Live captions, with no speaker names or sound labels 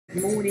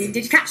Morning.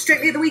 Did you catch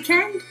Strictly at the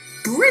weekend?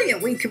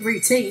 Brilliant week of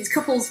routines.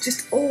 Couples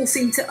just all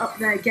seem to up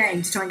their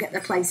game to try and get their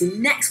place in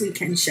next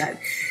weekend's show,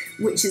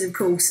 which is, of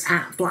course,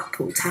 at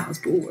Blackpool Towers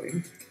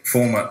Ballroom.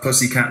 Former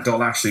Pussycat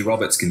doll Ashley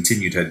Roberts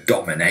continued her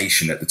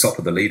domination at the top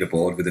of the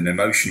leaderboard with an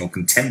emotional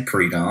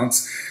contemporary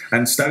dance,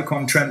 and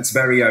Stoke-on-Trent's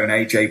very own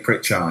AJ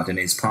Pritchard and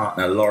his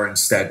partner Lauren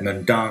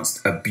Steadman danced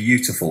a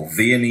beautiful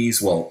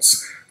Viennese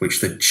waltz,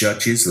 which the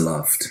judges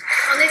loved.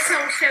 Well, this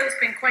whole show's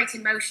been quite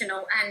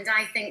emotional, and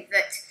I think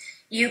that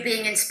you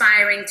being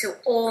inspiring to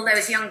all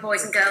those young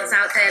boys and girls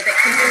out there that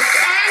can do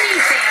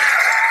anything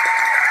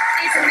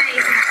is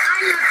amazing. I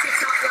loved your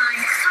top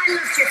line. I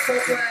loved your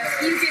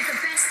footwork. You did the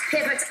best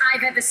pivot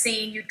I've ever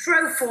seen. You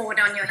drove forward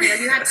on your heel.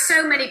 You had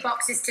so many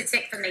boxes to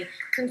tick for me.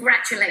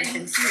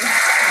 Congratulations.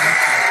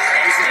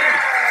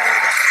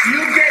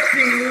 You're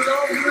getting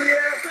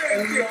lovelier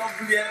and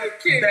lovelier,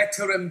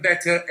 better and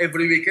better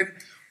every weekend.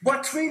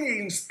 What really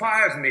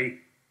inspires me,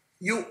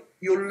 you're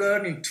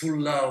learning to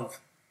love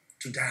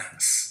to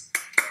dance.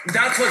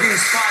 That's what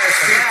inspires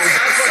people.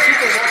 That's what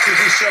people watching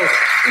this show.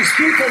 It's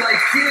people like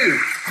you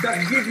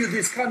that give you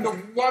this kind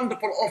of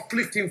wonderful,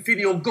 uplifting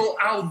video. Go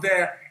out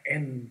there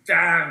and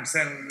dance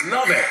and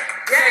love it.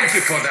 Yes. Thank you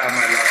for that,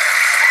 my love.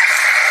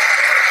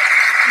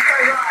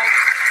 You're right.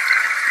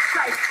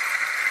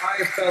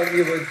 I felt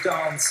you were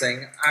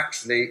dancing,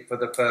 actually, for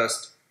the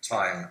first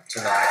time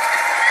tonight.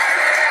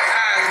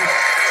 And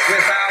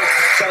without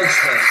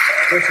judgment,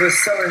 which was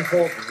so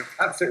important.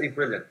 Absolutely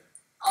brilliant.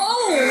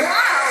 Oh,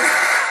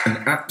 wow!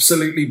 And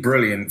absolutely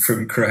brilliant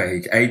from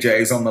Craig.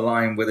 AJ is on the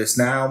line with us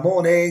now.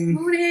 Morning.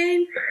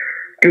 Morning.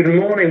 Good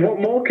morning.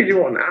 What more could you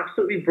want?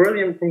 Absolutely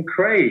brilliant from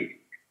Craig.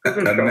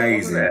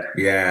 Amazing.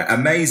 Yeah,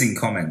 amazing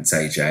comments,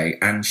 AJ.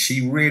 And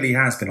she really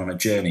has been on a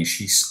journey.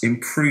 She's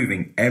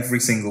improving every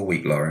single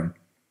week, Lauren.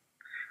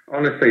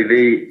 Honestly,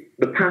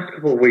 the past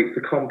couple of weeks,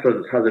 the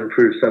confidence has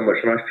improved so much.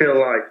 And I feel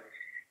like,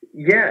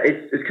 yeah,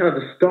 it's kind of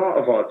the start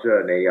of our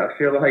journey. I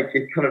feel like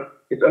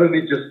it's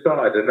only just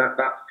started, and that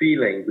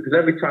feeling, because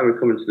every time we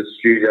come into the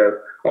studio,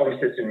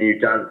 obviously it's a new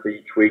dance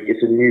each week,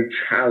 it's a new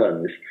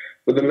challenge,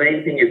 but the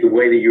main thing is the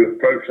way that you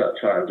approach that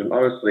challenge, and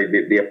honestly,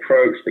 the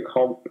approach, the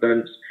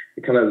confidence,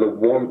 the kind of the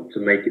want to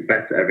make it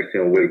better every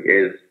single week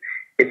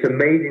it's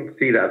amazing to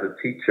see that as a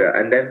teacher,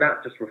 and then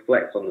that just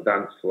reflects on the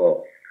dance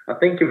floor. I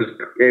think it was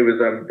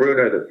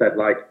Bruno that said,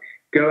 like,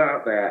 go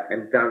out there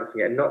and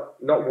dancing and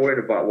not worrying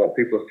about what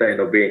people are saying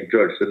or being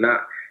judged, and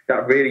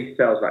that really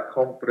sells that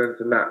confidence,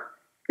 and that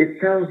it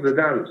sells the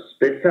dance.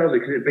 It sells it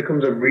because it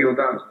becomes a real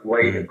dance. The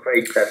way that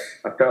Craig said,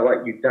 I felt like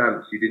you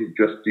danced, you didn't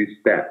just do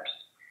steps.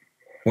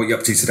 What are you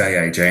up to today,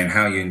 AJ, and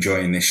how are you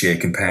enjoying this year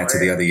compared to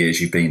the other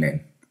years you've been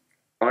in?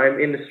 I'm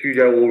in the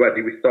studio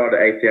already. We started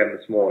at 8 a.m.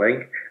 this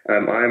morning.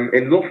 I'm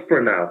in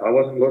Loughborough now. I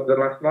was in London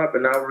last night,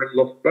 but now we're in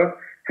Loughborough,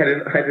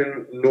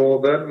 heading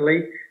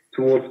northernly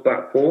towards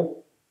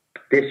Blackpool.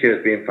 This year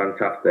has been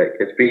fantastic.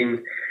 It's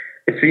been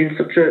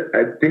such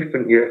a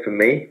different year for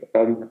me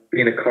on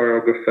being a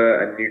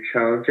choreographer and new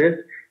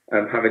challenges,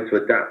 having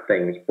to adapt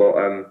things. But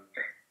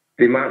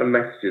the amount of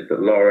messages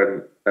that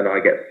Lauren and I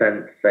get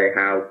sent to say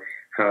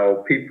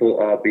how people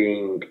are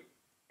being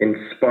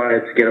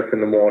inspired to get up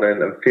in the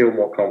morning and feel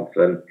more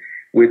confident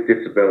with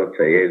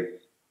disability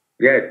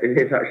it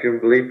is actually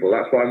unbelievable.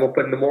 That's why I'm up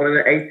in the morning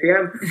at 8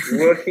 a.m.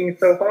 working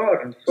so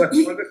hard and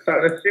sweating my guts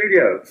out in the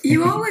studio.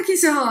 You are working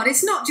so hard.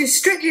 It's not just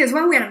Strictly as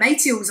well. We had a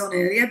matey who was on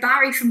earlier,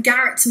 Barry from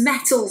Garrett's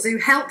Metals, who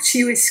helped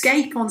you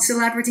escape on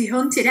Celebrity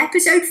Hunted.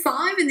 Episode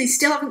 5, and they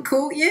still haven't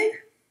caught you?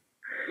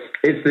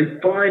 It's the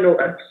final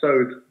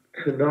episode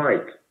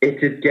tonight.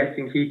 It is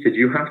getting heated.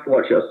 You have to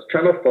watch it. It's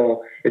Channel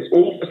 4. It's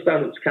all for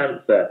stand-up to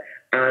cancer.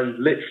 And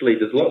literally,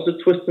 there's lots of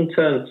twists and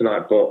turns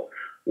tonight, but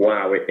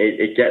wow,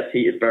 it gets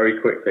heated very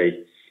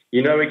quickly.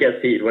 You know it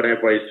gets heated when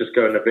everybody's just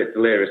going a bit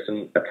delirious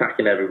and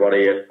attacking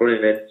everybody and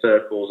running in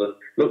circles and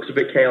looks a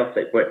bit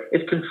chaotic, but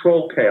it's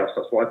controlled chaos.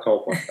 That's what I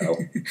told myself.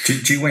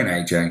 Do you win,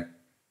 AJ?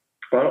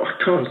 Well,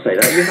 I can't say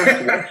that. You have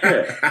to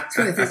watch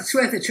it. It's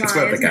worth a try, it's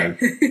worth a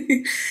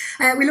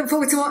go. We look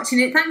forward to watching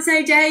it. Thanks,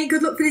 AJ.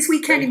 Good luck for this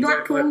weekend in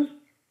Blackpool.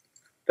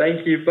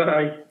 Thank you.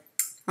 Bye.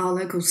 Our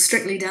local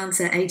Strictly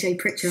dancer, AJ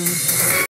Pritchard.